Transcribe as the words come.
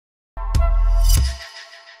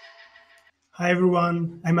Hi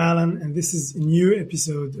everyone, I'm Alan, and this is a new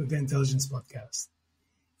episode of the Intelligence Podcast.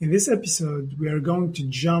 In this episode, we are going to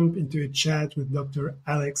jump into a chat with Dr.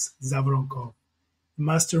 Alex Zhavoronkov,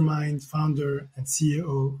 mastermind, founder, and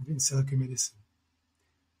CEO of Insilico Medicine.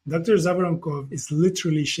 Dr. Zhavoronkov is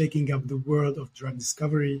literally shaking up the world of drug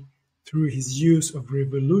discovery through his use of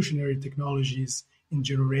revolutionary technologies in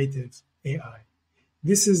generative AI.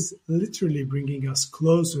 This is literally bringing us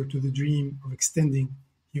closer to the dream of extending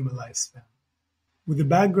human lifespan. With a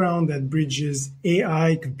background that bridges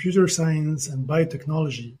AI, computer science, and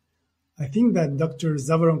biotechnology, I think that Dr.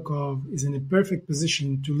 Zhavoronkov is in a perfect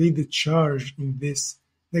position to lead the charge in this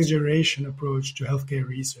next-generation approach to healthcare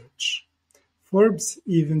research. Forbes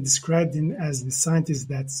even described him as the scientist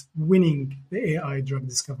that's winning the AI drug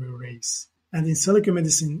discovery race. And Insilico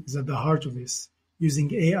Medicine is at the heart of this,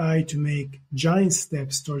 using AI to make giant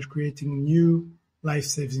steps toward creating new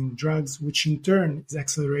life-saving drugs, which in turn is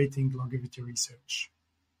accelerating longevity research.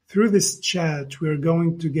 Through this chat, we are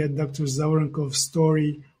going to get Dr. Zhavoronkov's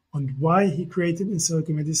story on why he created Insilico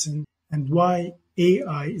Medicine and why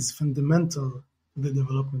AI is fundamental to the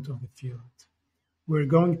development of the field. We're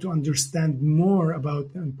going to understand more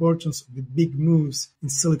about the importance of the big moves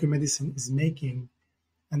Insilico Medicine is making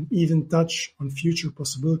and even touch on future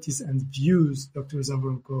possibilities and views Dr.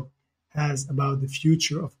 Zhavoronkov has about the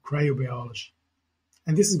future of cryobiology.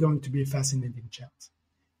 And this is going to be a fascinating chat.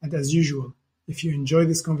 And as usual, if you enjoy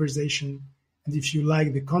this conversation and if you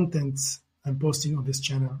like the contents I'm posting on this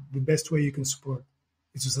channel, the best way you can support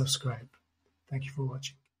is to subscribe. Thank you for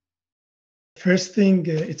watching. First thing,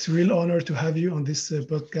 it's a real honor to have you on this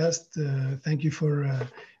podcast. Thank you for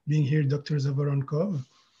being here, Dr. Zhavoronkov.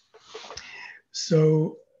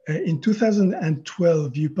 So in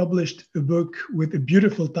 2012, you published a book with a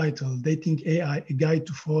beautiful title, Dating AI, A Guide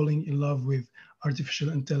to Falling in Love with Artificial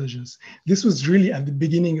Intelligence. This was really at the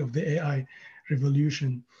beginning of the AI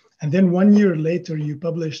revolution. And then 1 year later, you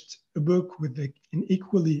published a book with an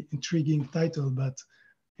equally intriguing title, but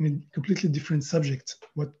in a completely different subject,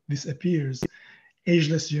 what this appears,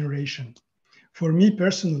 Ageless Generation. For me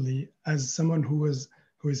personally, as someone who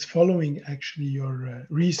is following actually your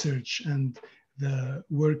research and the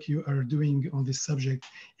work you are doing on this subject,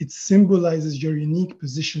 it symbolizes your unique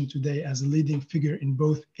position today as a leading figure in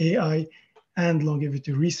both AI and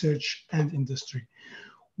longevity research and industry.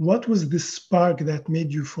 What was the spark that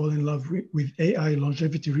made you fall in love with AI,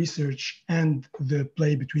 longevity research, and the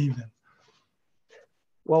play between them?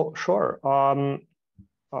 Well, sure.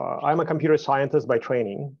 I'm a computer scientist by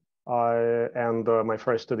training, and my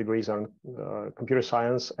first two degrees are in computer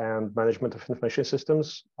science and management of information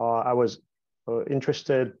systems. I was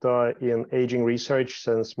interested in aging research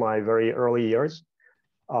since my very early years.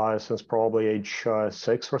 Since probably age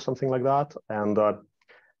 6 or something like that. And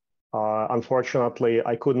unfortunately,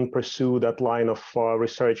 I couldn't pursue that line of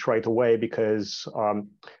research right away because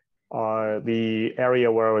the area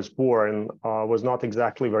where I was born was not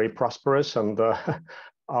exactly very prosperous and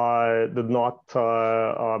did not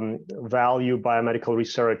value biomedical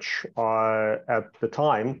research at the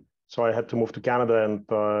time. So I had to move to Canada and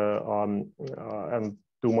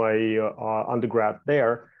do my undergrad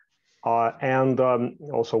there. And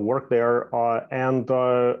also work there. And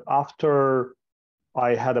after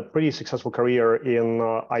I had a pretty successful career in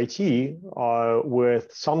IT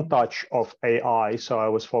with some touch of AI, so I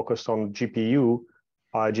was focused on GPU,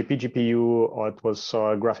 GPU, it was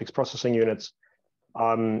graphics processing units.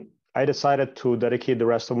 I decided to dedicate the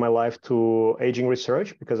rest of my life to aging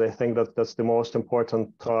research because I think that that's the most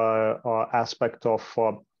important aspect of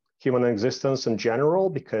human existence in general,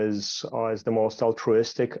 because it's the most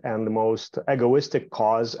altruistic and the most egoistic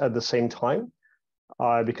cause at the same time.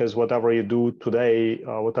 Because whatever you do today,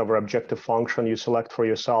 whatever objective function you select for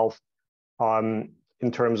yourself,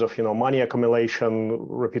 in terms of money accumulation,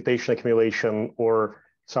 reputation accumulation, or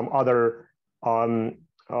some other kind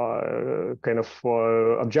of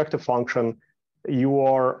objective function, you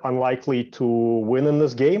are unlikely to win in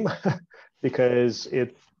this game because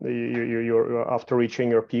you're after reaching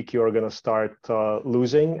your peak, you're going to start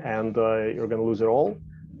losing, and you're going to lose it all.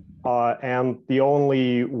 And the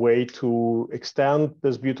only way to extend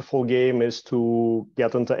this beautiful game is to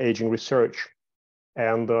get into aging research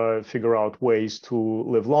and figure out ways to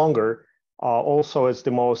live longer. Also, it's the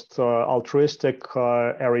most altruistic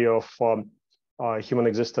area of human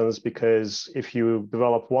existence, because if you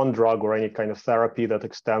develop one drug or any kind of therapy that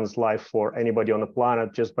extends life for anybody on the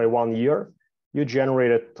planet just by 1 year, you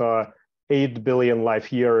generated 8 billion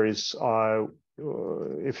life years,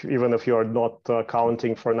 even if you are not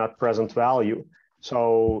counting for net present value.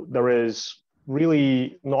 So there is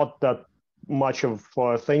really not that much of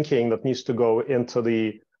thinking that needs to go into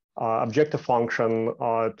the objective function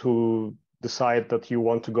to decide that you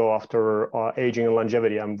want to go after aging and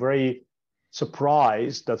longevity. I'm very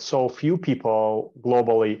surprised that so few people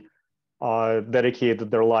globally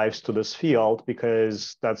dedicated their lives to this field,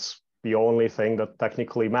 because that's the only thing that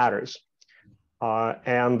technically matters.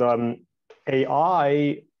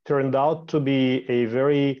 AI turned out to be a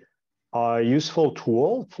very useful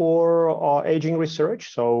tool for aging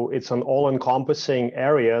research. So it's an all-encompassing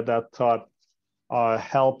area that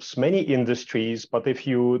helps many industries, but if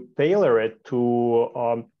you tailor it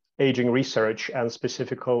to aging research and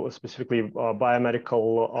specifically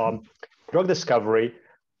biomedical drug discovery,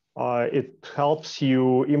 it helps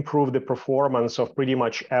you improve the performance of pretty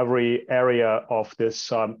much every area of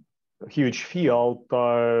this huge field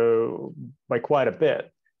by quite a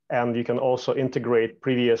bit. And you can also integrate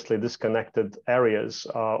previously disconnected areas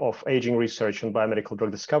of aging research and biomedical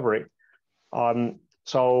drug discovery.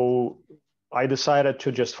 So I decided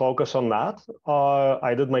to just focus on that.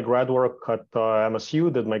 I did my grad work at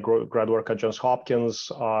MSU, did my grad work at Johns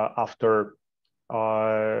Hopkins after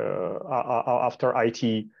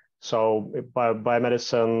IT. So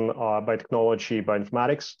biomedicine, biotechnology,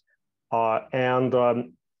 bioinformatics. And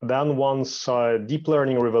then once deep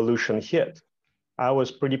learning revolution hit, I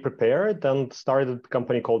was pretty prepared and started a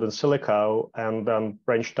company called Insilico, and then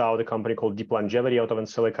branched out a company called Deep Longevity out of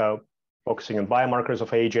Insilico, focusing on biomarkers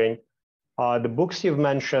of aging. The books you've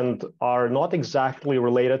mentioned are not exactly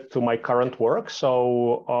related to my current work.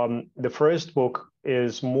 So the first book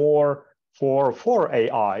is more for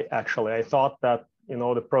AI, actually. I thought that,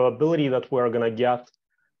 the probability that we're going to get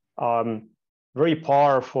very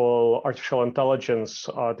powerful artificial intelligence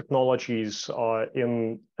technologies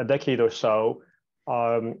in a decade or so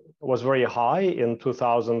was very high in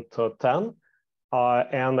 2010.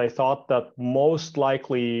 And I thought that most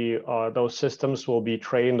likely those systems will be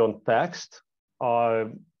trained on text,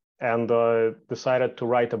 and decided to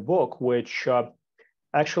write a book which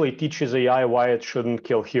actually teaches AI why it shouldn't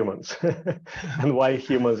kill humans and why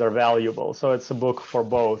humans are valuable. So it's a book for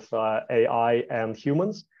both AI and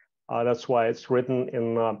humans. That's why it's written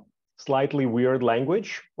in slightly weird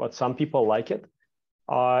language, but some people like it.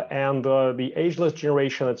 And The Ageless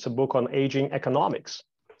Generation, it's a book on aging economics.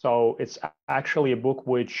 So it's actually a book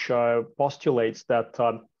which postulates that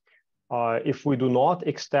if we do not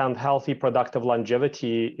extend healthy, productive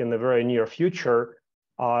longevity in the very near future,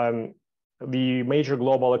 the major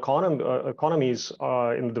global economies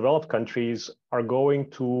in the developed countries are going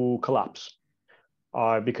to collapse.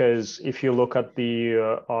 Because if you look at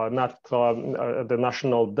the the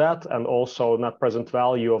national debt and also net present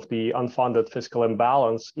value of the unfunded fiscal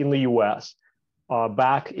imbalance in the U.S.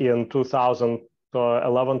 Back in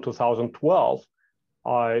 2011, 2012,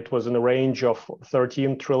 it was in the range of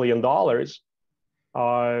 $13 trillion.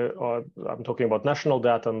 I'm talking about national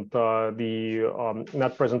debt, and the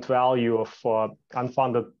net present value of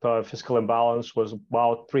unfunded fiscal imbalance was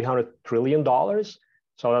about $300 trillion.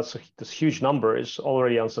 So this huge number is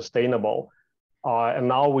already unsustainable. And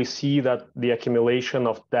now we see that the accumulation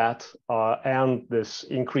of debt and this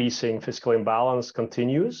increasing fiscal imbalance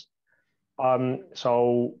continues.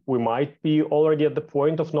 So we might be already at the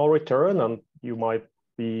point of no return, and you might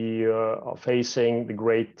be facing the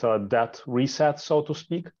great debt reset, so to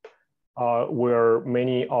speak, where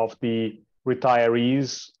many of the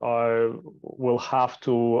retirees will have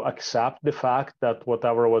to accept the fact that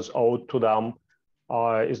whatever was owed to them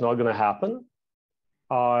is not going to happen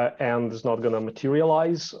and is not going to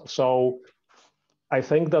materialize. So I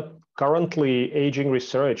think that currently aging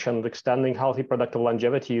research and extending healthy productive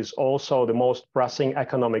longevity is also the most pressing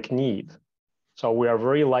economic need. So we are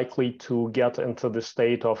very likely to get into the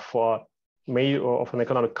state of an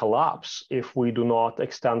economic collapse if we do not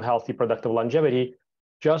extend healthy productive longevity,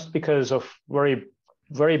 just because of very,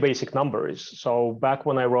 very basic numbers. So back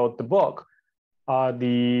when I wrote the book,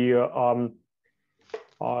 the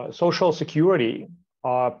Social Security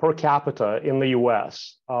per capita in the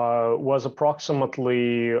US was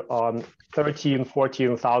approximately $13,000,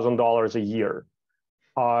 $14,000 a year.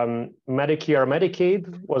 Medicare, Medicaid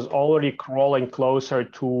was already crawling closer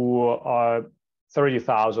to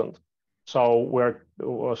 30,000. So we're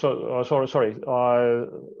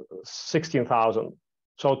 16,000.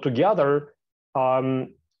 So together,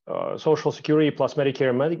 Social Security plus Medicare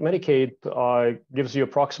and Medicaid gives you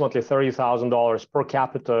approximately $30,000 per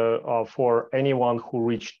capita for anyone who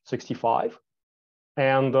reached 65.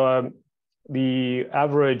 And the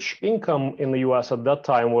average income in the US at that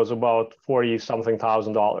time was about $40-something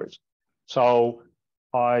thousand. So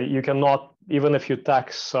you cannot, even if you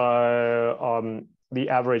tax the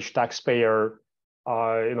average taxpayer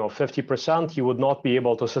 50%, you would not be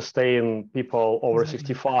able to sustain people over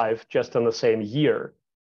 65 just in the same year.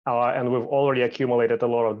 And we've already accumulated a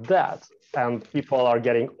lot of debt, and people are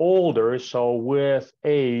getting older. So with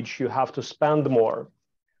age, you have to spend more.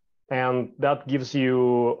 And that gives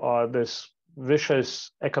you this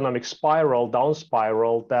vicious economic spiral, down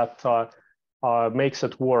spiral, that makes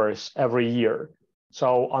it worse every year.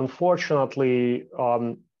 So unfortunately,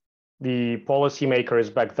 the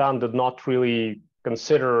policymakers back then did not really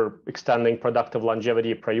consider extending productive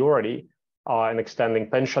longevity a priority, and extending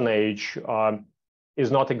pension age is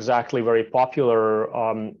not exactly very popular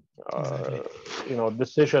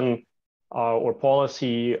decision or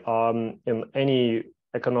policy in any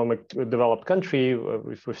economic developed country.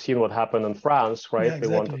 We've seen what happened in France, right? Yeah,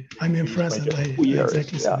 exactly. I'm in France, and I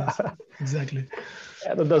exactly see this. Exactly.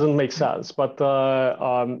 And it doesn't make sense. But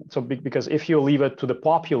because if you leave it to the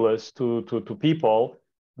populace, to people,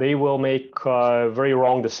 they will make very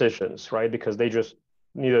wrong decisions, right? Because they just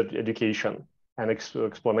needed education and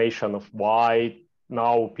explanation of why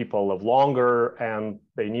now people live longer, and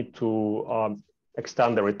they need to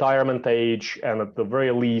extend the retirement age, and at the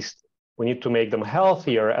very least, we need to make them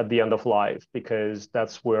healthier at the end of life, because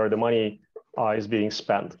that's where the money is being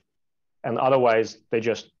spent. And otherwise,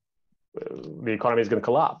 the economy is going to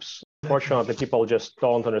collapse. Fortunately, people just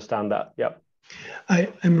don't understand that. Yeah.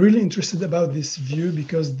 I'm really interested about this view,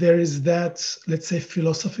 because there is that, let's say,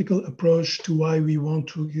 philosophical approach to why we want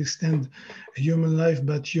to extend human life,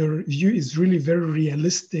 but your view is really very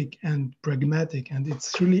realistic and pragmatic. And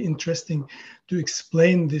it's really interesting to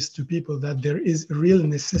explain this to people, that there is a real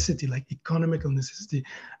necessity, like economical necessity.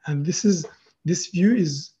 And this view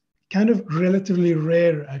is kind of relatively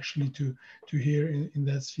rare, actually, to hear in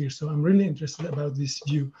that sphere. So I'm really interested about this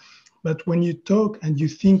view. But when you talk and you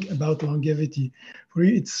think about longevity, for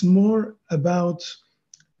you, it's more about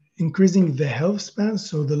increasing the health span.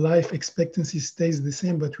 So the life expectancy stays the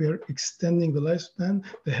same, but we are extending the lifespan,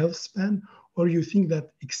 the health span, or you think that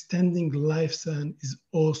extending lifespan is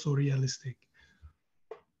also realistic?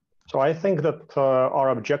 So I think that our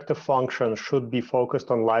objective function should be focused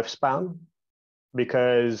on lifespan,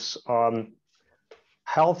 because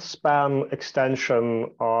health span extension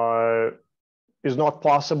is not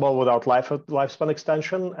possible without lifespan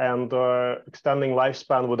extension, and extending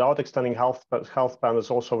lifespan without extending health span is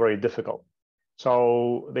also very difficult.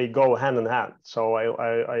 So they go hand in hand. So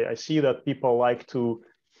I see that people like to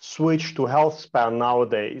switch to health span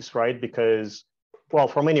nowadays, right? Because, well,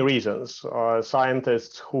 for many reasons,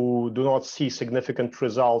 scientists who do not see significant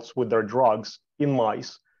results with their drugs in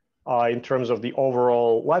mice in terms of the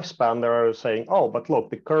overall lifespan, they're saying, oh, but look,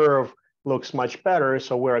 the curve looks much better,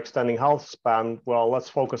 so we're extending health span. Well, let's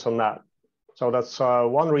focus on that. So that's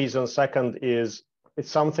one reason. Second is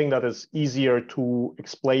it's something that is easier to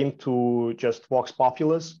explain to just vox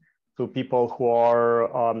populace, to people who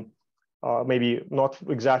are maybe not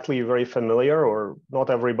exactly very familiar, or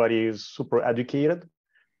not everybody is super educated.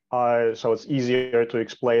 So it's easier to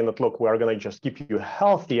explain that, look, we're going to just keep you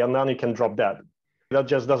healthy and then you can drop dead. That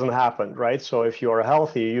just doesn't happen, right? So if you are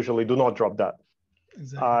healthy, you usually do not drop dead.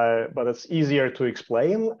 Exactly. But it's easier to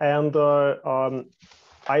explain. And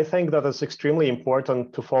I think that it's extremely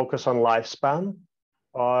important to focus on lifespan,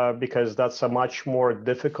 because that's a much more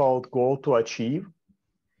difficult goal to achieve.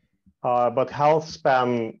 But health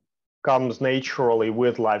span comes naturally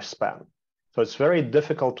with lifespan. So it's very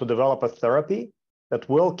difficult to develop a therapy that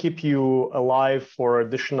will keep you alive for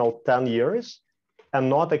additional 10 years and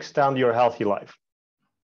not extend your healthy life.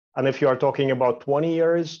 And if you are talking about 20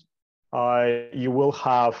 years, you will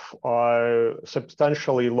have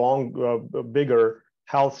substantially bigger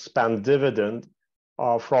health span dividend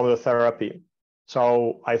from the therapy.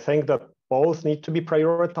 So I think that both need to be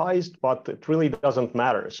prioritized, but it really doesn't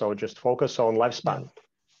matter. So just focus on lifespan.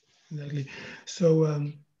 Yeah, exactly.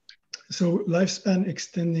 So lifespan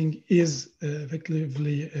extending is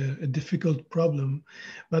effectively a difficult problem.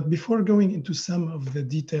 But before going into some of the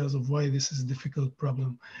details of why this is a difficult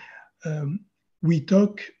problem, we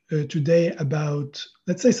talk today about,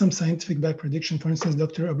 let's say, some scientific back prediction. For instance,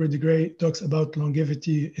 Dr. Aubrey de Grey talks about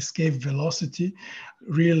longevity escape velocity,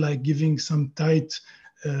 really like giving some tight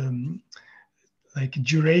like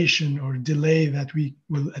duration or delay that we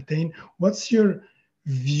will attain. What's your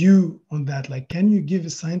view on that? Like, can you give a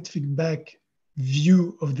scientific back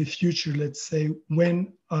view of the future? Let's say,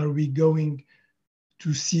 when are we going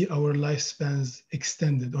to see our lifespans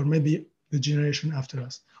extended, or maybe the generation after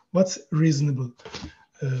us? What's reasonable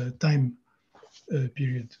time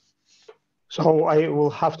period? So I will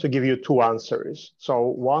have to give you two answers. So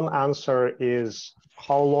one answer is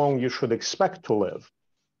how long you should expect to live.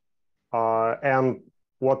 And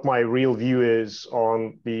what my real view is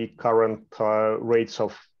on the current rates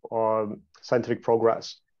of scientific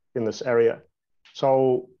progress in this area.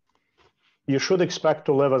 So you should expect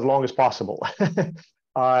to live as long as possible.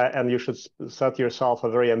 And you should set yourself a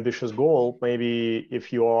very ambitious goal. Maybe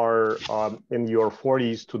if you are in your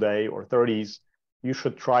 40s today or 30s, you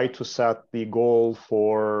should try to set the goal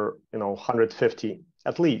for 150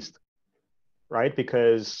 at least, right?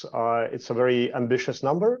 Because it's a very ambitious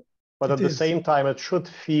number, but at the same time, it should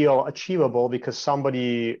feel achievable because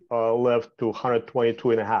somebody lived to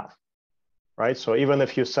 122 and a half, right? So even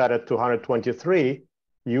if you set it to 123,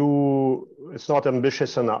 it's not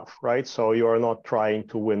ambitious enough, right? So you are not trying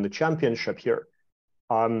to win the championship here.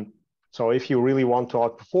 So if you really want to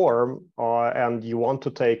outperform and you want to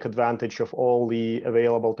take advantage of all the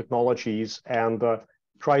available technologies and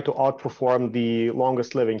try to outperform the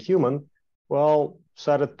longest living human, well,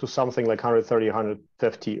 set it to something like 130,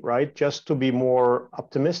 150, right? Just to be more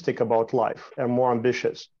optimistic about life and more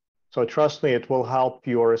ambitious. So trust me, it will help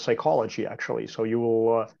your psychology actually. So you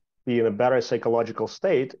will be in a better psychological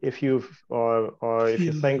state if you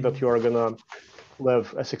think that you are gonna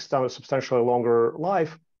live a substantially longer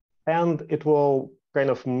life, and it will kind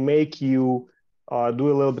of make you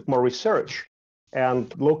do a little bit more research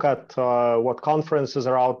and look at what conferences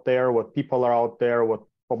are out there, what people are out there, what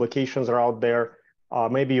publications are out there.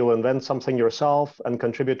 Maybe you'll invent something yourself and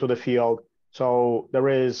contribute to the field. So there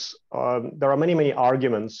are many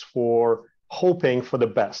arguments for hoping for the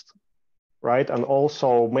best, right? And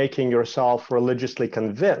also making yourself religiously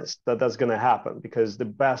convinced that that's going to happen, because the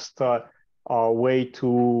best way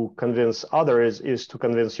to convince others is to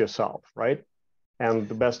convince yourself, right? And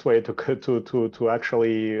the best way to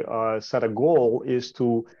actually set a goal is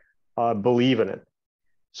to believe in it.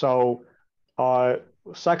 So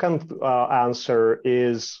second answer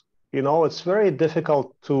is, it's very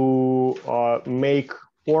difficult to make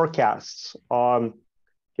forecasts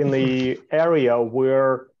in the area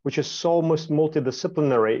which is so much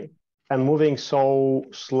multidisciplinary and moving so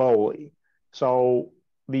slowly. So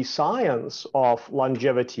the science of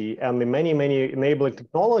longevity and the many enabling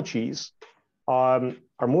technologies are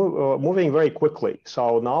moving very quickly.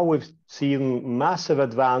 So now we've seen massive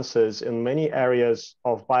advances in many areas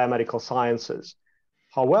of biomedical sciences.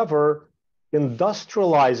 However,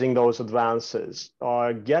 industrializing those advances,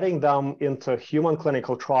 getting them into human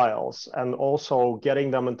clinical trials, and also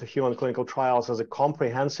getting them into human clinical trials as a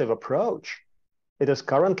comprehensive approach, it is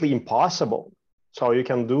currently impossible. So you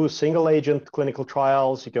can do single agent clinical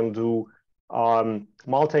trials, you can do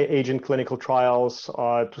multi-agent clinical trials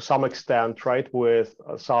to some extent, right, with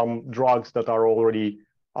some drugs that are already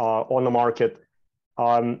on the market.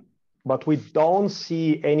 But we don't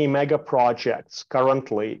see any mega projects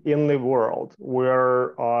currently in the world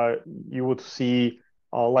where you would see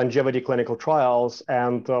longevity clinical trials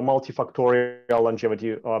and multifactorial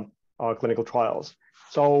longevity clinical trials.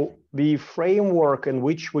 So the framework in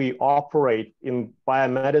which we operate in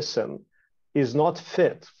biomedicine is not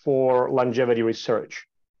fit for longevity research.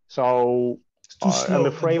 So, and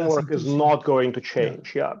the framework is not going to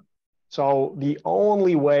change. Yeah. So the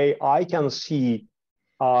only way I can see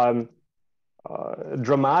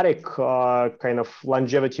dramatic kind of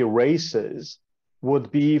longevity races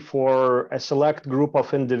would be for a select group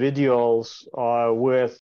of individuals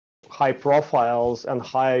with high profiles and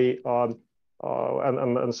high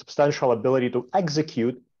and substantial ability to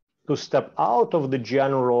execute, to step out of the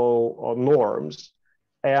general norms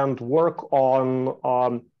and work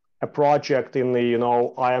on a project in the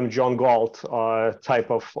I am John Galt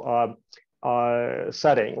type of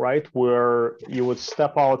setting, right, where you would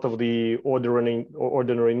step out of the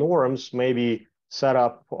ordinary norms, maybe set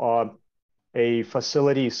up a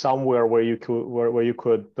facility somewhere where you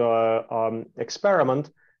could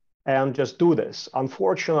experiment and just do this.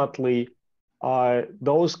 Unfortunately,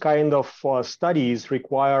 those kind of studies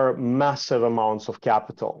require massive amounts of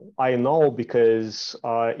capital. I know because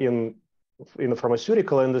in the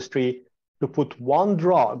pharmaceutical industry, to put one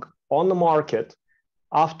drug on the market,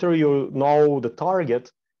 after you know the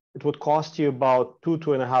target, it would cost you about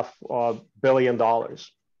 $2.5 billion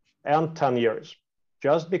and 10 years,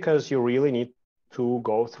 just because you really need to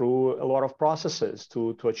go through a lot of processes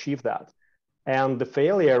to achieve that. And the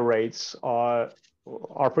failure rates are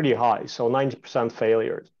pretty high, so 90%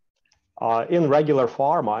 failures. In regular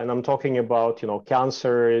pharma, and I'm talking about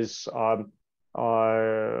cancers,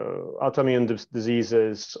 autoimmune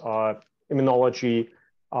diseases, immunology,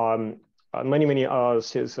 many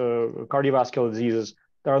cardiovascular diseases,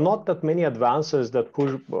 there are not that many advances that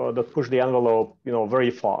push the envelope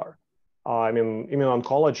very far. I mean,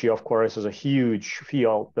 immuno-oncology, of course, is a huge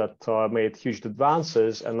field that made huge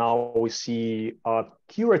advances, and now we see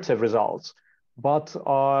curative results. But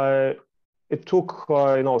it took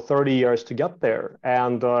 30 years to get there,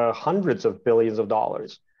 and hundreds of billions of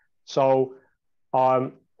dollars. So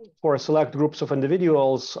for select groups of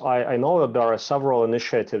individuals, I know that there are several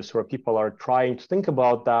initiatives where people are trying to think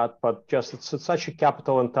about that, but just it's such a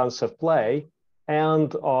capital-intensive play,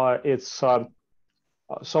 and it's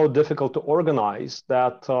so difficult to organize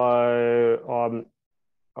that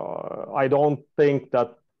I don't think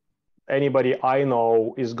that anybody I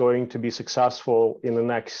know is going to be successful in the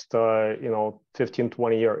next 15,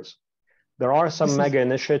 20 years. There are some mega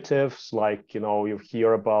initiatives like, you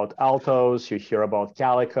hear about Altos, you hear about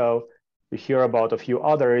Calico, you hear about a few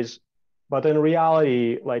others. But in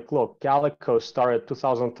reality, like, look, Calico started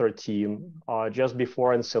 2013, just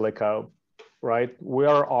before Insilico, right?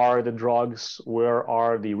 Where are the drugs? Where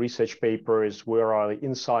are the research papers? Where are the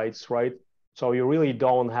insights, right? So you really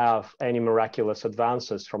don't have any miraculous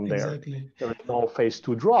advances from there. Exactly. There is no phase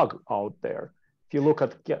 2 drug out there. If you look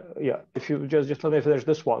at, if you just let me finish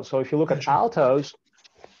this one. So if you look at Altos,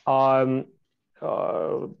 the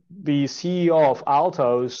CEO of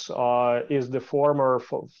Altos is the former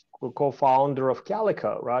co-founder of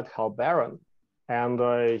Calico, right? Hal Barron. And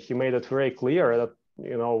he made it very clear that,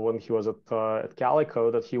 when he was at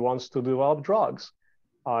Calico, that he wants to develop drugs.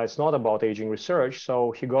 It's not about aging research.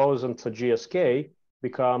 So he goes into GSK,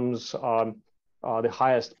 becomes the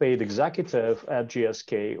highest paid executive at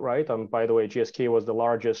GSK, right? And by the way, GSK was the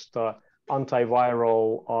largest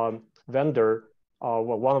antiviral vendor, well,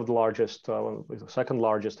 one of the largest, second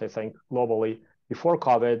largest, I think, globally before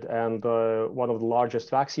COVID, and one of the largest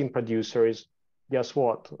vaccine producers. Guess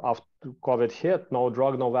what? After COVID hit, no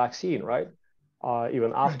drug, no vaccine, right?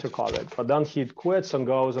 Even after COVID. But then he quits and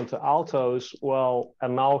goes into Altos. Well,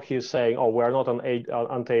 and now he's saying, oh, we're not an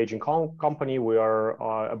anti-aging company. We are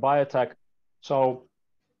a biotech. So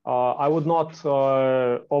I would not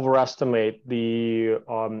overestimate the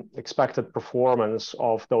expected performance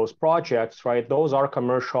of those projects, right? Those are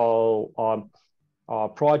commercial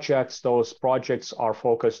projects. Those projects are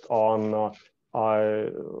focused on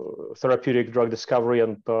therapeutic drug discovery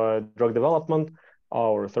and drug development.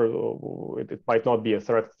 Or it might not be a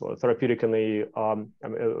therapeutic in the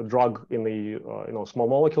a drug in the small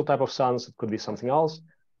molecule type of sense. It could be something else,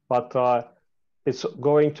 but it's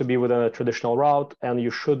going to be within a traditional route, and you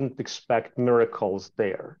shouldn't expect miracles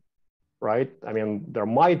there, right? I mean, there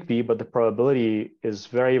might be, but the probability is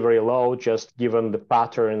very, very low, just given the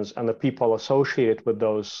patterns and the people associated with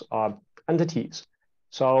those entities.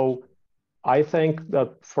 So I think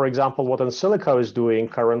that, for example, what Insilico is doing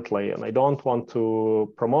currently, and I don't want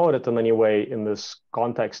to promote it in any way in this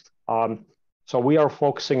context. So we are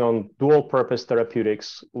focusing on dual purpose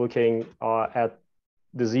therapeutics, looking at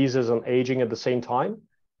diseases and aging at the same time.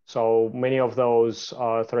 So many of those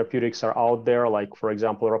therapeutics are out there, like, for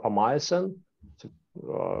example, rapamycin. It's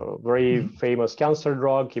a very famous cancer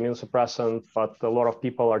drug, immune suppressant, but a lot of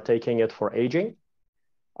people are taking it for aging,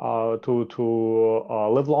 to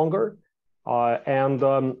live longer.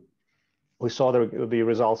 We saw the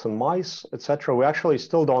results in mice, etc. We actually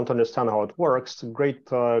still don't understand how it works. It's a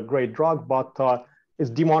great drug, but it's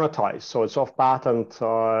demonetized, so it's off patent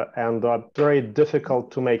and very difficult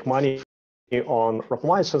to make money on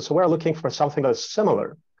rapamycin. So we're looking for something that's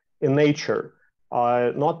similar in nature,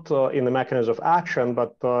 not in the mechanism of action,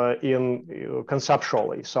 but in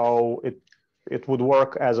conceptually. So it would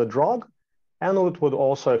work as a drug, and it would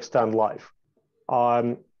also extend life.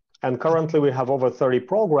 And currently we have over 30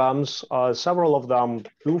 programs. Several of them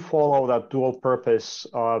do follow that dual purpose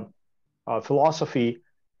philosophy.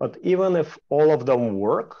 But even if all of them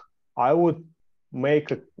work, I would make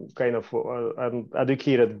a kind of an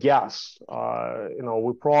educated guess.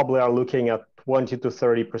 We probably are looking at 20 to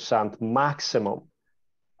 30% maximum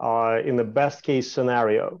in the best case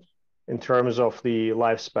scenario in terms of the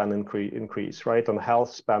lifespan increase, right? And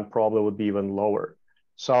health span probably would be even lower.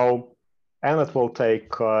 So, and it will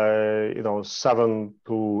take 7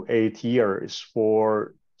 to 8 years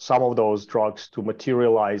for some of those drugs to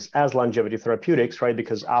materialize as longevity therapeutics, right?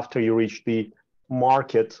 Because after you reach the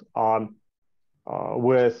market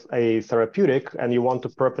with a therapeutic and you want to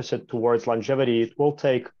purpose it towards longevity, it will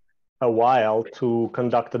take a while to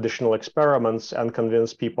conduct additional experiments and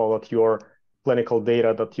convince people that your clinical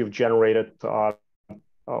data that you've generated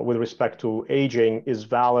with respect to aging is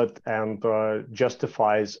valid and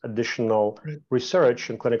justifies additional research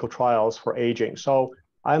and clinical trials for aging. So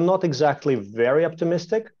I'm not exactly very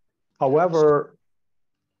optimistic. However,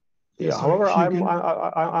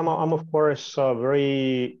 I'm of course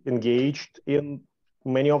very engaged in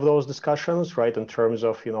many of those discussions, right, in terms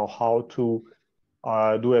of, how to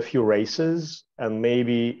do a few races, and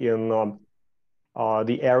maybe in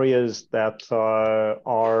the areas that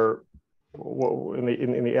are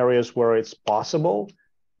in the areas where it's possible.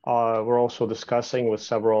 We're also discussing with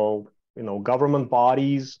several, government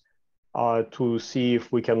bodies to see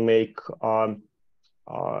if we can make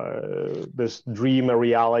this dream a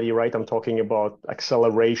reality, right? I'm talking about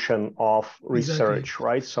acceleration of research, Exactly.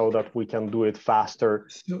 right? So that we can do it faster.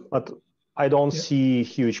 So, But I don't yeah. see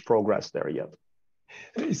huge progress there yet.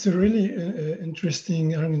 It's a really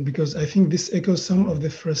interesting argument, because I think this echoes some of the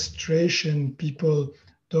frustration people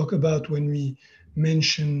talk about when we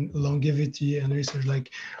mention longevity and research.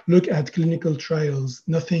 Like, look at clinical trials,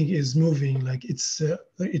 nothing is moving. Like,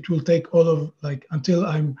 it will take all of, like, until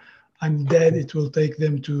I'm dead, it will take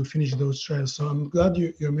them to finish those trials. So I'm glad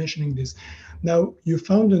you're mentioning this. Now, you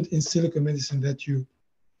founded Insilico Medicine that you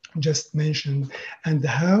just mentioned, and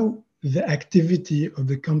how the activity of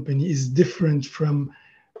the company is different from,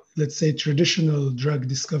 let's say, traditional drug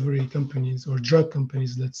discovery companies or drug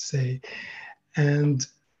companies, let's say. And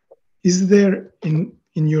is there in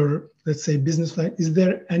your, let's say, business line, is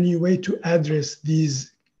there any way to address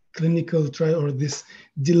these clinical trial or these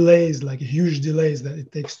delays, like huge delays that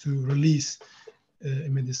it takes to release a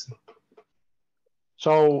medicine?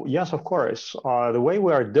 So yes, of course. The way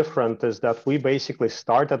we are different is that we basically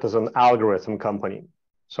started as an algorithm company.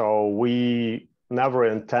 So we never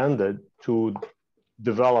intended to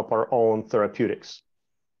develop our own therapeutics.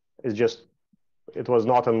 It was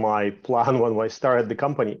not in my plan when I started the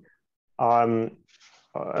company.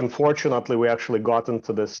 Unfortunately, we actually got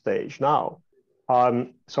into this stage now.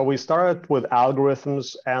 So we started with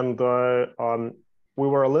algorithms, and we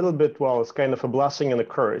were a little bit, well, it's kind of a blessing and a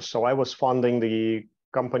curse. So I was funding the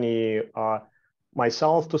company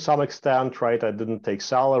myself to some extent, right? I didn't take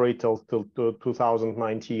salary till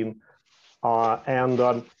 2019.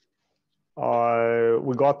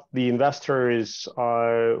 We got the investors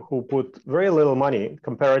who put very little money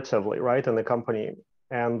comparatively, right, in the company.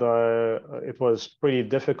 And it was pretty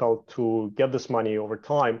difficult to get this money over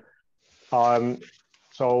time.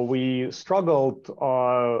 So we struggled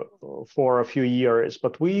for a few years,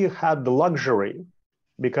 but we had the luxury,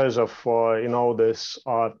 because of this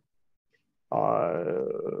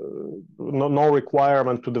no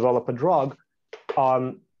requirement to develop a drug.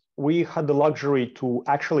 We had the luxury to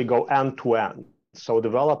actually go end to end. So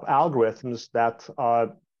develop algorithms that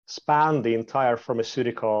span the entire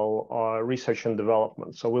pharmaceutical research and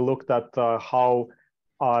development. So we looked at how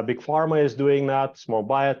big pharma is doing that, small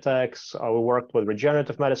biotechs. We worked with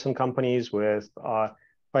regenerative medicine companies, with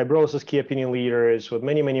fibrosis key opinion leaders, with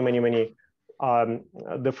many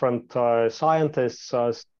different scientists,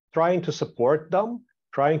 trying to support them,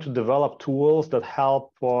 trying to develop tools that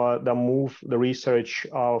help them move the research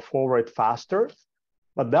forward faster.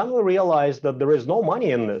 But then we realized that there is no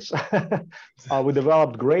money in this. We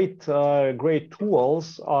developed great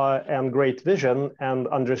tools and great vision, and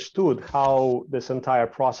understood how this entire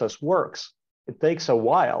process works. It takes a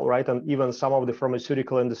while, right? And even some of the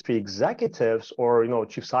pharmaceutical industry executives or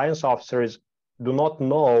chief science officers do not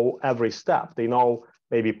know every step. They know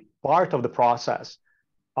maybe part of the process.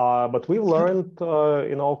 But we learned,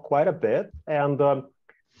 quite a bit. And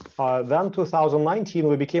then 2019,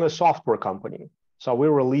 we became a software company. So we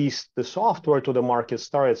released the software to the market,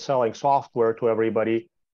 started selling software to everybody,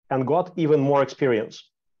 and got even more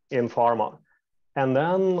experience in pharma. And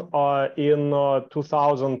then in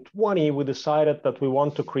 2020, we decided that we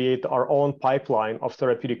want to create our own pipeline of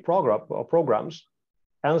therapeutic programs,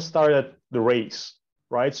 and started the race,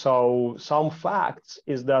 right? So some facts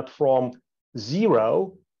is that from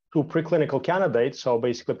zero to preclinical candidate, so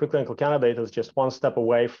basically preclinical candidate is just one step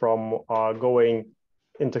away from going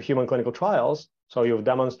into human clinical trials. So you've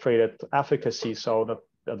demonstrated efficacy, so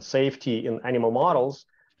that safety in animal models.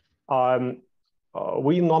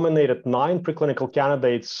 We nominated 9 preclinical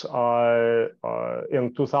candidates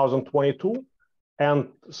in 2022. And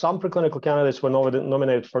some preclinical candidates were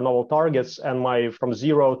nominated for novel targets. And from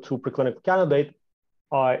zero to preclinical candidate,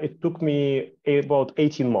 it took me about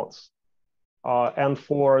 18 months. And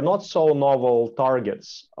for not so novel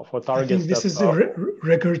targets, for targets I think this that is a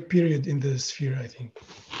record period in the sphere, I think.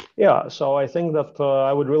 Yeah, so I think that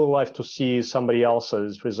I would really like to see somebody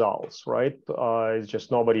else's results, right? It's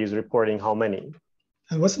just nobody is reporting how many.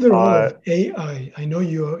 And what's the role of AI? I know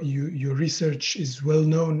your research is well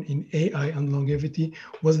known in AI and longevity.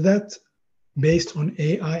 Was that based on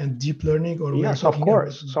AI and deep learning, or yes, of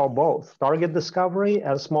course. So both target discovery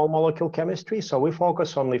and small molecule chemistry. So we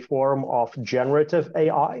focus on the form of generative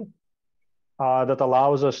AI. that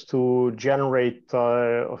allows us to generate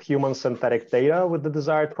human synthetic data with the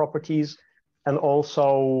desired properties, and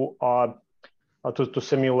also to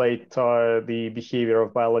simulate the behavior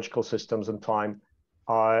of biological systems in time,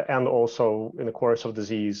 and also in the course of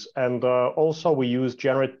disease. And also we use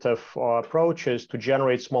generative approaches to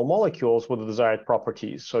generate small molecules with the desired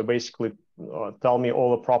properties. So basically tell me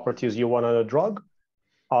all the properties you want in a drug,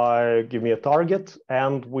 give me a target,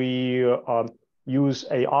 and we use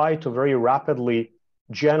AI to very rapidly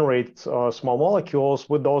generate small molecules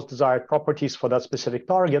with those desired properties for that specific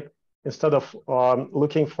target. Instead of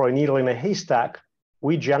looking for a needle in a haystack,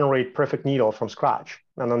 we generate perfect needle from scratch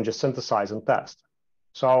and then just synthesize and test.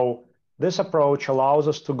 So this approach allows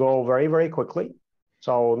us to go very, very quickly.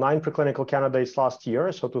 So 9 preclinical candidates last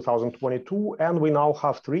year, so 2022, and we now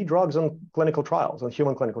have 3 drugs in clinical trials and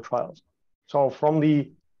human clinical trials. So from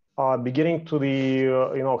the beginning to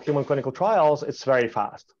the human clinical trials, it's very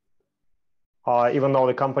fast. Even though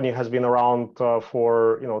the company has been around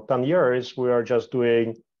for 10 years, we are just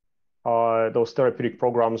doing those therapeutic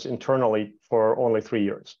programs internally for only 3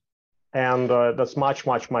 years. And that's much,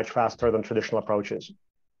 much, much faster than traditional approaches.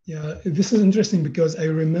 Yeah, this is interesting because I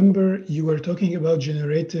remember you were talking about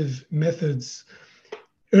generative methods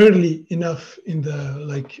early enough in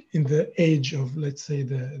the age of, let's say,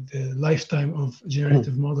 the lifetime of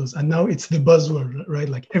generative models, and now it's the buzzword, right?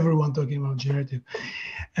 Like everyone talking about generative.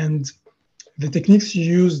 And the techniques you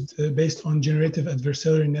used based on generative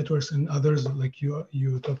adversarial networks and others, like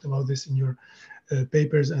you talked about this in your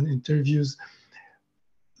papers and interviews.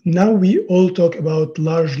 Now we all talk about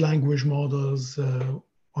large language models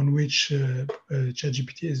on which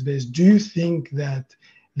ChatGPT is based. Do you think that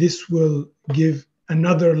this will give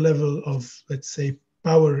another level of, let's say,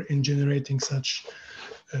 power in generating such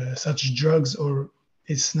drugs, or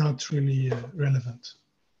it's not really relevant?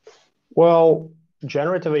 Well,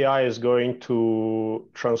 generative AI is going to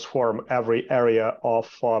transform every area of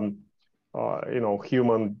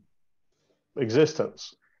human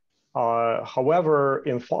existence. However,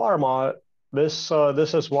 in pharma, this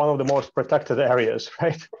is one of the most protected areas,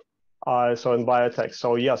 right? So in biotech.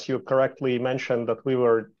 So yes, you correctly mentioned that we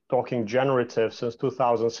were talking generative since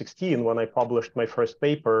 2016 when I published my first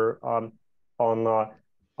paper on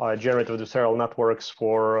generative adversarial networks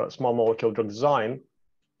for small molecule drug design.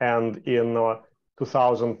 And in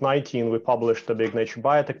 2019, we published a big Nature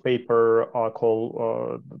Biotech paper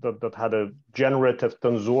called that had a generative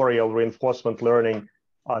tensorial reinforcement learning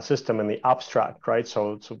system in the abstract, right?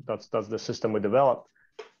 So that's the system we developed.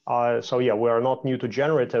 So yeah, we are not new to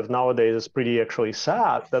generative. Nowadays, it's pretty actually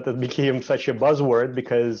sad that it became such a buzzword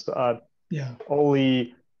because all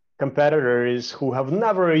the competitors who have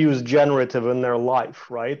never used generative in their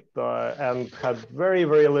life, right, and had very,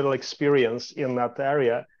 very little experience in that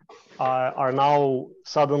area, are now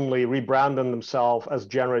suddenly rebranding themselves as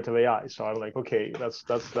generative AI. So I'm like, okay, that's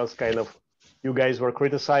kind of, you guys were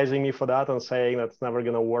criticizing me for that and saying that's never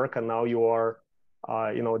going to work, and now you are,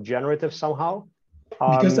 generative somehow.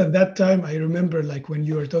 Because at that time, I remember, like when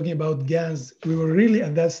you were talking about GANs, we were really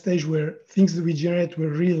at that stage where things that we generate were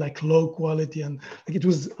really like low quality, and like it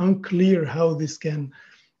was unclear how this can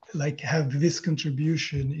like have this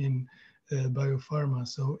contribution in biopharma.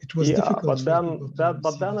 So it was difficult.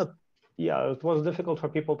 It was difficult for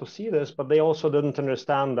people to see this, but they also didn't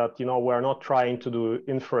understand that, we're not trying to do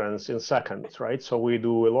inference in seconds, right? So we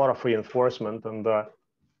do a lot of reinforcement, and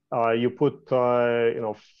you put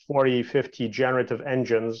 40, 50 generative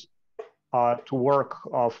engines to work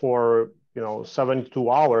for 72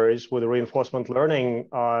 hours with a reinforcement learning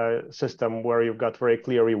system where you've got very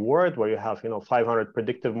clear reward, where you have 500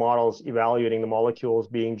 predictive models evaluating the molecules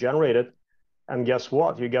being generated. And guess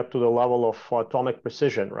what? You get to the level of atomic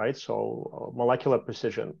precision, right? So molecular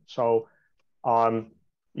precision. So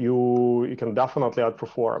you can definitely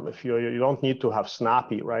outperform if you don't need to have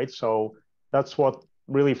snappy, right? So that's what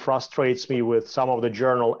really frustrates me with some of the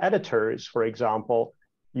journal editors, for example.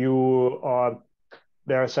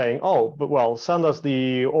 They're saying, oh, but well, send us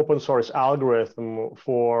the open source algorithm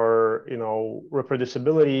for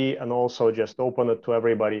reproducibility and also just open it to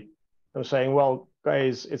everybody. I'm saying, well,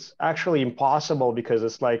 guys, it's actually impossible because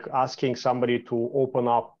it's like asking somebody to open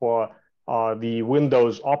up the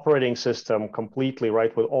Windows operating system completely,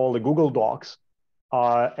 right, with all the Google Docs.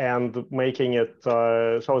 And making it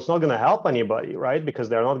so it's not going to help anybody, right? Because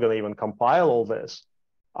they're not going to even compile all this.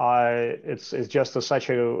 It's just such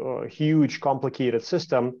a huge, complicated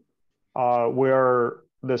system where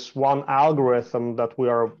this one algorithm that we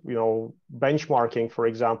are, benchmarking, for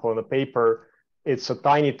example, in the paper, it's a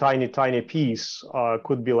tiny, tiny, tiny piece,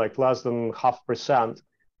 could be like less than 0.5%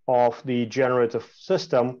 of the generative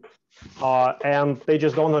system. and they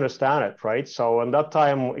just don't understand it, right? So at that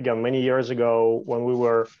time, again, many years ago, when we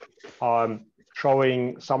were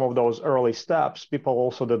showing some of those early steps, people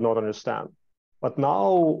also did not understand. But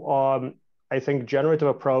now, I think generative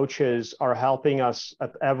approaches are helping us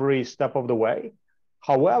at every step of the way.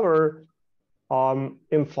 However,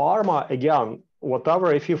 in pharma, again,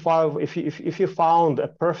 whatever, if you found a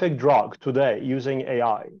perfect drug today using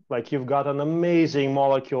AI, like you've got an amazing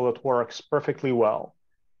molecule that works perfectly well,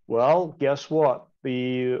 well, guess what?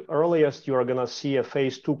 The earliest you're going to see a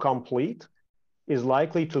phase 2 complete is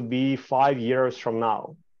likely to be 5 years from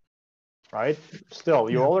now, right? Still,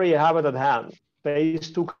 you already have it at hand.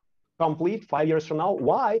 Phase 2 complete 5 years from now.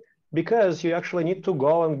 Why? Because you actually need to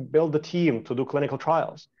go and build a team to do clinical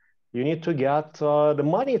trials. You need to get the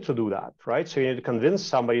money to do that, right? So you need to convince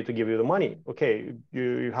somebody to give you the money. Okay,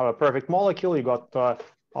 you have a perfect molecule. You got the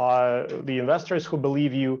investors who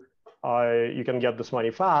believe you. You can get this money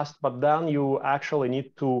fast, but then you actually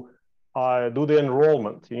need to do the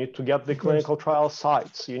enrollment. You need to get the clinical trial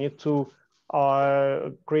sites. You need to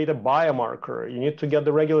create a biomarker. You need to get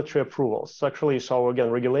the regulatory approvals. Actually, so again,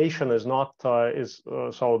 regulation is not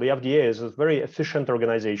so the FDA is a very efficient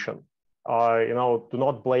organization. Do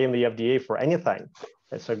not blame the FDA for anything.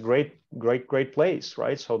 It's a great place,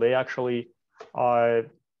 right? So they actually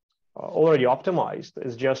already optimized.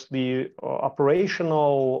 It's just the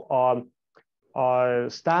operational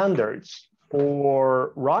standards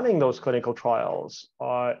for running those clinical trials.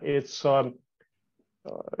 It's a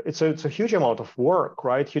huge amount of work,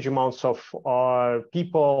 right? Huge amounts of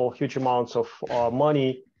people, huge amounts of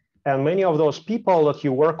money, and many of those people that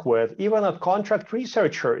you work with, even at contract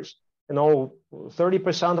researchers,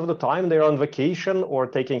 30% of the time they're on vacation or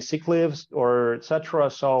taking sick leaves or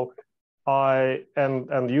etc. So,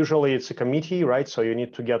 and usually it's a committee, right? So you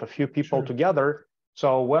need to get a few people together.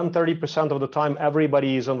 So when 30% of the time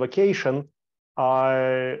everybody is on vacation,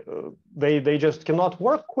 they just cannot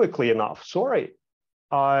work quickly enough. Sorry.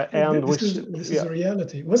 This is a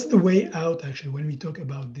reality. What's the way out, actually, when we talk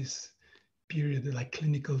about this period, like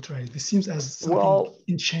clinical trials? This seems as something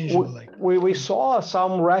unchangeable. We saw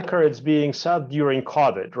some records being set during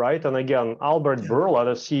COVID, right? And again, Albert Bourla,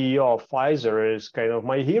 the CEO of Pfizer, is kind of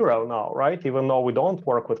my hero now, right? Even though we don't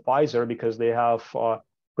work with Pfizer because they have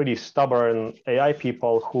pretty stubborn AI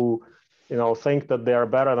people who think that they are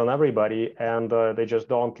better than everybody, and they just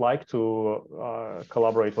don't like to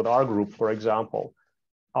collaborate with our group, for example.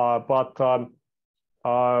 But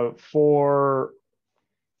for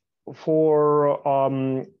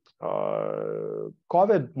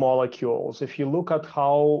COVID molecules, if you look at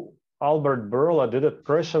how Albert Bourla did it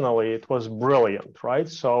personally, it was brilliant, right?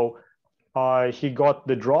 So he got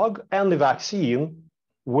the drug and the vaccine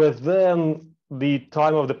within the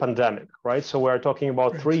time of the pandemic, right? So we're talking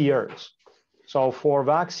about 3 years. So for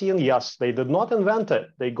vaccine, yes, they did not invent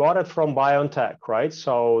it. They got it from BioNTech, right?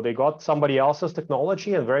 So they got somebody else's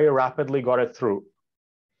technology and very rapidly got it through.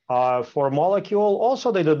 For molecule, also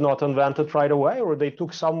they did not invent it right away, or they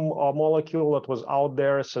took some molecule that was out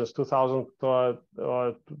there since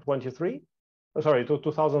 2003,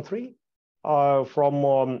 from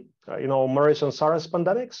MERS and SARS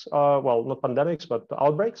pandemics. Well, not pandemics, but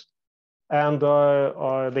outbreaks. And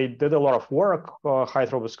they did a lot of work, high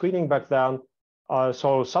throughput screening back then.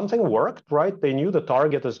 So something worked, right? They knew the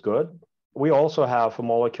target is good. We also have a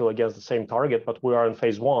molecule against the same target, but we are in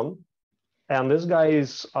phase 1. And these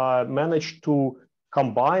guys managed to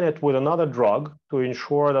combine it with another drug to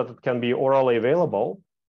ensure that it can be orally available,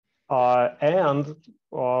 and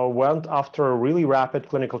went after really rapid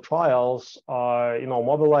clinical trials,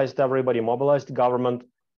 mobilized everybody, mobilized the government,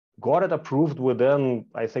 got it approved within,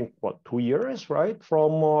 I think, 2 years, right,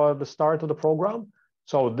 from the start of the program.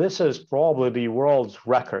 So this is probably the world's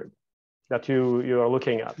record that you are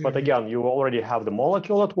looking at. But again, you already have the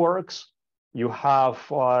molecule that works, you have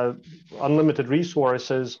unlimited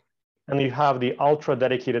resources, and you have the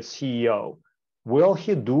ultra-dedicated CEO. Will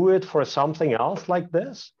he do it for something else like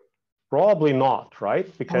this? Probably not,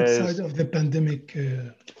 right? Because outside of the pandemic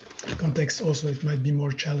context also, it might be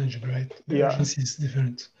more challenging, right? The urgency is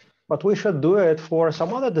different. But we should do it for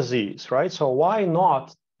some other disease, right? So why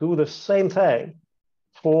not do the same thing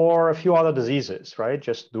for a few other diseases, right?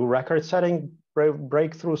 Just do record-setting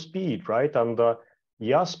breakthrough speed, right? And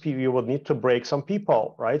yes, you would need to break some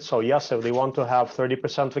people, right? So yes, if they want to have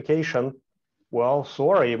 30% vacation, well,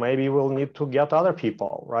 sorry, maybe we'll need to get other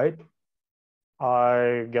people, right?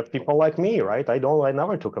 Get people like me, right? I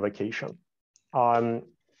never took a vacation.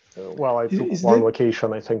 Well, I took one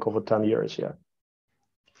vacation, I think, over 10 years, yeah.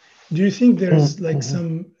 Do you think there's like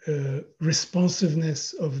some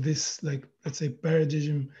responsiveness of this, like, let's say,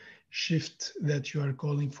 paradigm shift that you are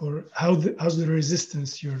calling for? How's the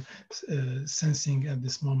resistance you're sensing at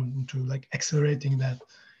this moment into like accelerating that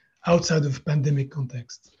outside of pandemic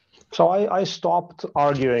context? So I stopped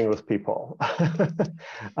arguing with people.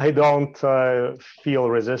 I don't feel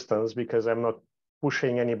resistance because I'm not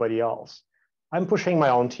pushing anybody else. I'm pushing my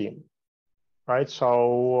own team, right?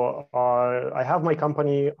 So I have my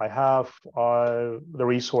company, I have the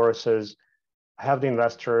resources, I have the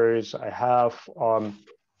investors, I have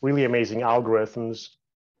really amazing algorithms.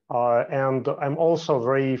 And I'm also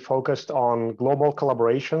very focused on global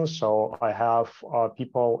collaborations. So I have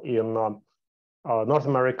people in North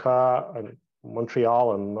America,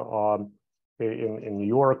 Montreal, and in New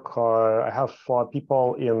York. I have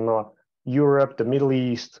people in Europe, the Middle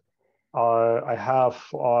East. I have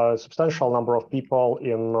a substantial number of people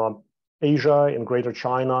in Asia, in Greater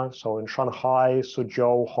China, so in Shanghai,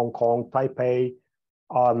 Suzhou, Hong Kong, Taipei.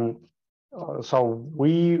 So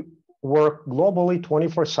we work globally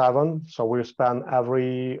 24/7. So we span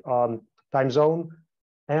every time zone.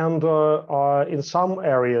 And in some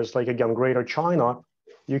areas, like again, Greater China,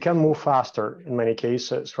 you can move faster in many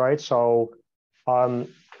cases, right? So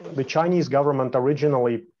the Chinese government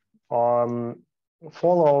originally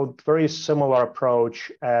followed very similar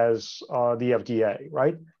approach as the FDA,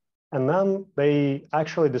 right? And then they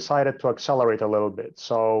actually decided to accelerate a little bit.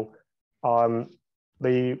 So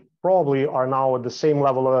they probably are now at the same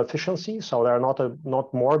level of efficiency, so they're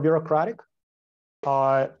not more bureaucratic,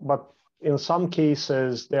 but in some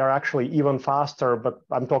cases, they are actually even faster, but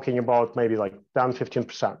I'm talking about maybe like 10,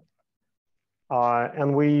 15%.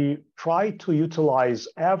 And we try to utilize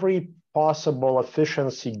every possible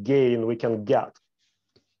efficiency gain we can get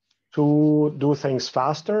to do things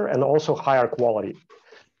faster and also higher quality.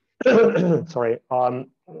 Sorry.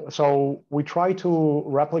 So we try to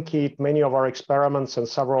replicate many of our experiments in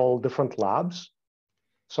several different labs.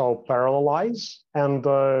 So parallelize, and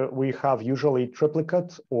we have usually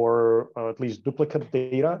triplicate or at least duplicate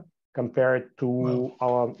data compared to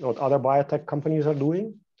what other biotech companies are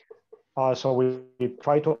doing. So we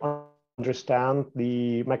try to understand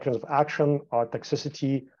the mechanism of action,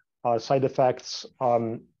 toxicity, side effects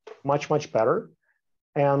much better.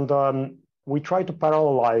 And we try to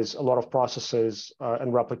parallelize a lot of processes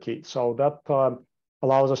and replicate. So that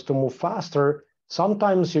allows us to move faster.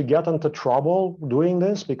 Sometimes you get into trouble doing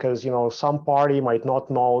this because some party might not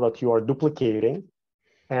know that you are duplicating,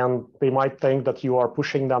 and they might think that you are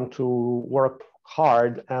pushing them to work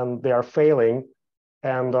hard and they are failing,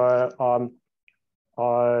 and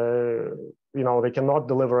they cannot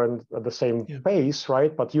deliver at the same pace,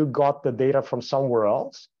 right? But you got the data from somewhere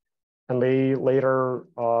else, and they later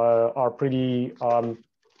are pretty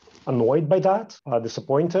annoyed by that,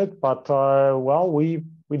 disappointed. But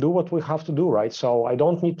we do what we have to do, right? So I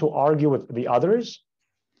don't need to argue with the others.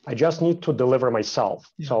 I just need to deliver myself.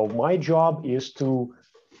 Yeah. So my job is to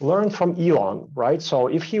learn from Elon, right? So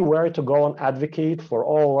if he were to go and advocate for,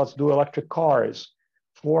 let's do electric cars,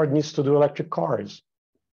 Ford needs to do electric cars.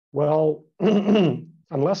 Well,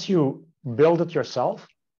 unless you build it yourself,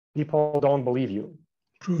 people don't believe you.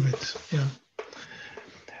 Prove it, yeah.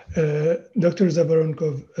 Dr.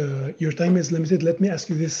 Zhavoronkov, your time is limited. Let me ask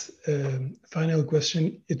you this final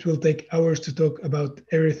question. It will take hours to talk about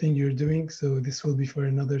everything you're doing, so this will be for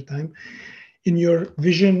another time. In your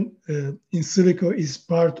vision, Insilico is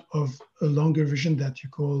part of a longer vision that you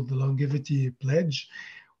call the Longevity Pledge.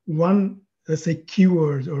 One, let's say,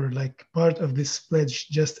 keyword or like part of this pledge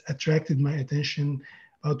just attracted my attention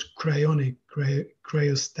about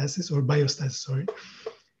cryostasis or biostasis, sorry.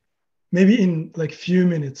 Maybe in like few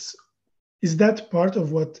minutes, is that part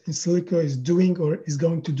of what Insilico is doing or is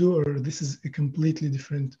going to do, or this is a completely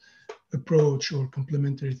different approach or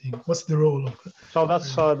complementary thing? What's the role of it? So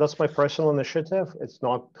that's my personal initiative.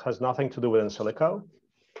 Has nothing to do with Insilico.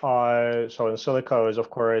 So Insilico is, of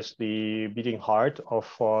course, the beating heart of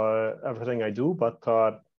everything I do, but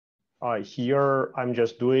here I'm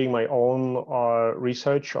just doing my own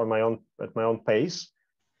research at my own pace.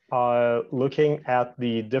 Looking at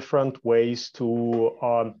the different ways to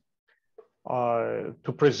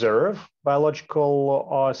preserve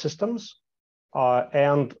biological systems,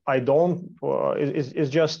 and I don't. It's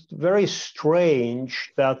just very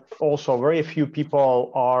strange that also very few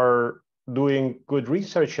people are doing good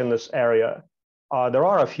research in this area. There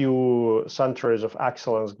are a few centers of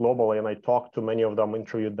excellence globally, and I talked to many of them,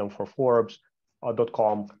 interviewed them for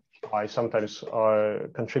Forbes.com. I sometimes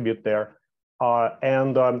contribute there.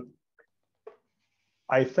 And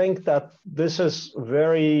I think that this is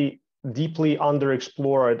very deeply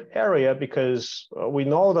underexplored area because we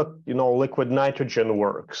know that liquid nitrogen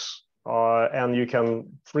works and you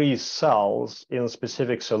can freeze cells in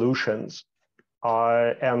specific solutions,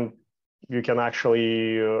 and you can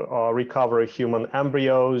actually recover human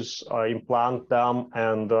embryos, implant them,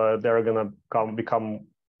 and they're going to become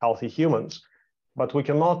healthy humans. But we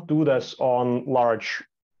cannot do this on large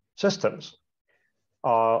systems,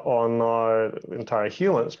 on entire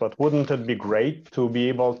humans. But wouldn't it be great to be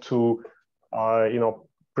able to,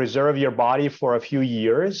 preserve your body for a few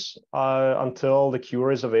years until the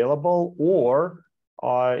cure is available? Or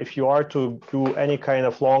if you are to do any kind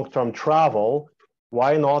of long-term travel,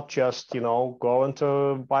 why not just go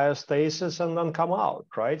into biostasis and then come out,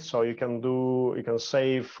 right? So you can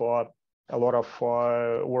save a lot of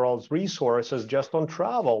world's resources just on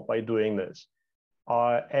travel by doing this.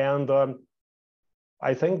 And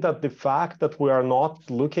I think that the fact that we are not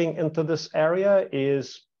looking into this area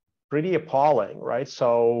is pretty appalling, right?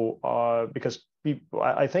 So because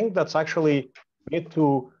I think that's actually need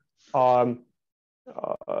to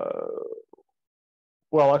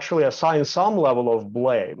actually assign some level of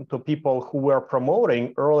blame to people who were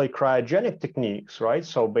promoting early cryogenic techniques, right?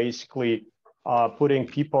 So basically putting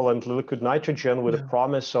people into liquid nitrogen with a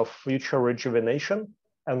promise of future rejuvenation.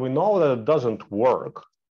 And we know that it doesn't work,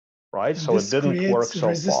 right? So it didn't work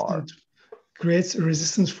so far. Creates a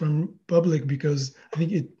resistance from public because I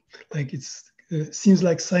think it seems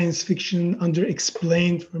like science fiction,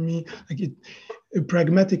 under-explained for me. A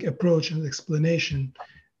pragmatic approach and explanation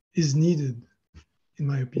is needed, in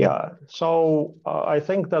my opinion. Yeah. So I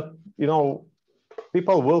think that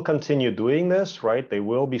people will continue doing this, right? They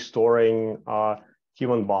will be storing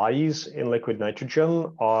human bodies in liquid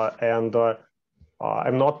nitrogen, and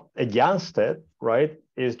I'm not against it, right?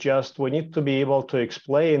 It's just we need to be able to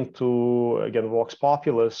explain to, again, Vox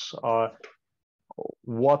Populus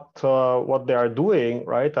what they are doing,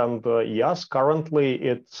 right? And yes, currently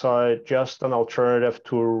it's just an alternative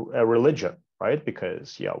to a religion, right?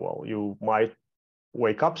 Because you might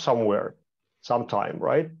wake up somewhere sometime,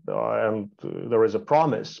 right? And there is a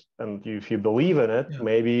promise, and if you believe in it,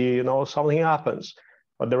 maybe something happens,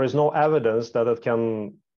 but there is no evidence that it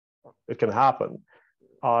can happen.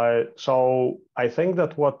 So I think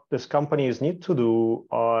that what these companies need to do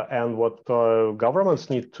and what governments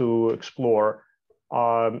need to explore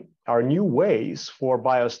are new ways for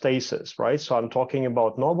biostasis, right? So I'm talking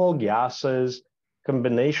about novel gases,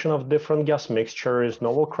 combination of different gas mixtures,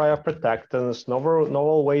 novel cryoprotectants,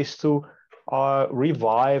 novel ways to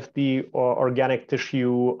revive the organic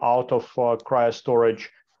tissue out of cryostorage.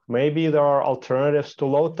 Maybe there are alternatives to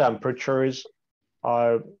low temperatures.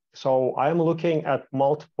 So I'm looking at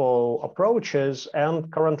multiple approaches and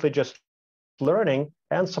currently just learning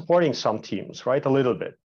and supporting some teams, right? A little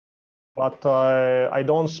bit. But I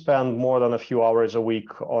don't spend more than a few hours a week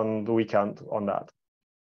on the weekend on that.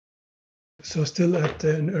 So still at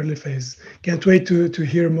an early phase. Can't wait to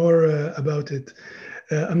hear more about it.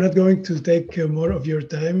 I'm not going to take more of your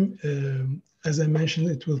time. As I mentioned,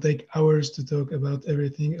 it will take hours to talk about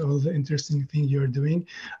everything, all the interesting things you're doing.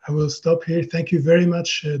 I will stop here. Thank you very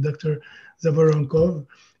much, Dr. Zhavoronkov.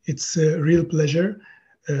 It's a real pleasure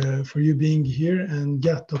for you being here, and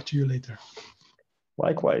talk to you later.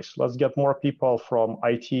 Likewise, let's get more people from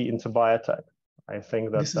IT into biotech. I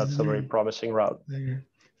think that's a very promising route.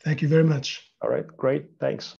 Thank you very much. All right, great, thanks.